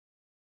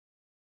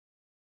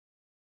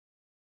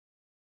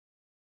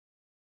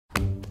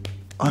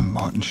I'm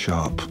Martin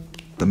Sharp,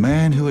 the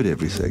man who had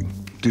everything.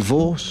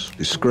 Divorce,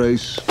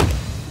 disgrace,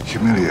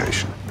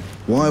 humiliation.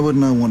 Why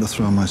wouldn't I want to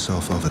throw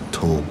myself off a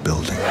tall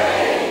building?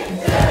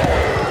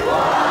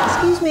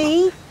 Excuse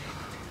me.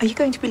 Are you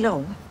going to be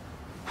long?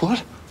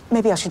 What?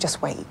 Maybe I should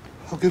just wait.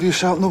 I'll give you a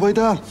shout on the way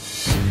down.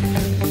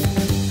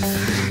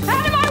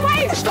 Out of my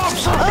way! Stop,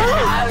 sir!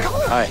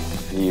 Hi.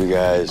 You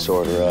guys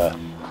order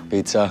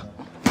pizza?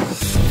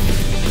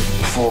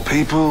 4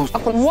 people.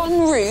 Up on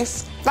one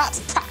roof,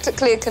 that's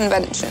practically a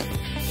convention.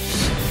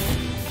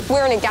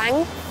 We're in a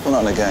gang. We're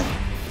not in a gang.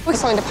 We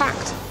signed a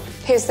pact.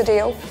 Here's the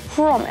deal.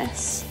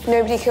 Promise.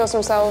 Nobody kills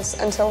themselves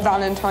until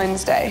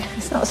Valentine's Day.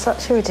 It's not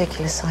such a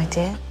ridiculous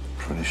idea.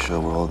 Pretty sure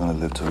we're all going to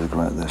live to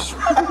regret this.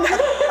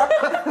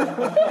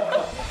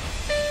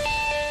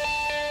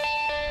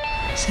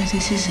 So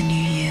this is a new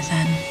year,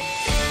 then?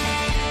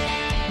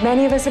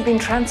 Many of us have been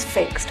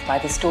transfixed by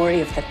the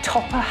story of the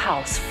Topper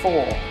House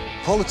 4.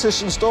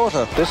 Politician's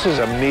daughter. This is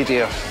a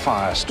media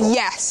firestorm.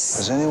 Yes.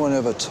 Has anyone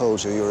ever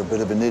told you you're a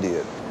bit of an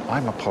idiot?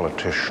 I'm a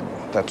politician.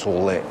 That's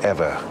all they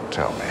ever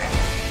tell me.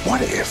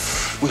 What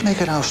if we make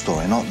it our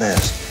story, not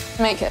theirs?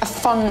 Make it a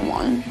fun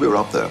one. We were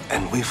up there,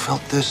 and we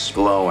felt this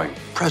glowing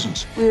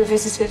presence. We were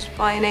visited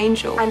by an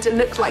angel, and it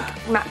looked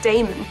like Matt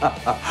Damon.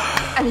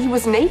 And he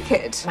was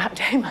naked. Matt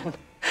Damon.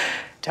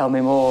 Tell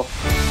me more.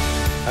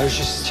 I was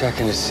just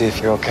checking to see if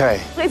you're okay.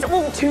 It's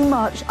all too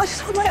much. I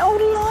just want my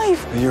old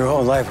life. Your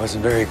whole life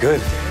wasn't very good.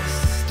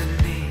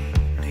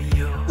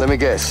 Let me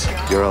guess.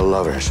 You're all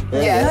lovers.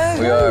 Yes.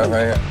 We are,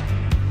 right?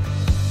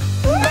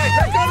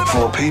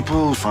 4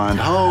 people find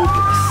hope.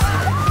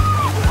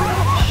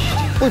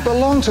 We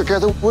belong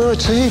together. We're a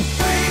team.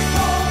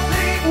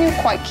 You're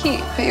quite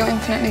cute, but you're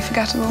infinitely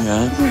forgettable.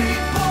 Yeah?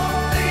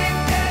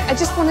 I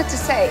just wanted to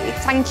say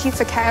thank you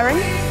for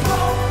caring.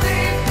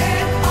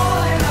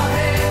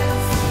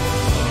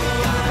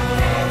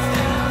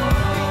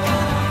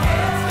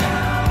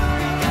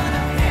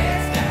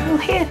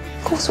 We're here.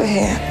 Of course we're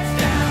here.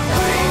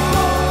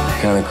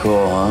 Kind of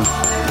cool, huh?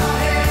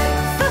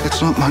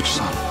 It's not much,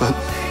 son, but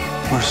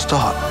we're a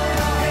start.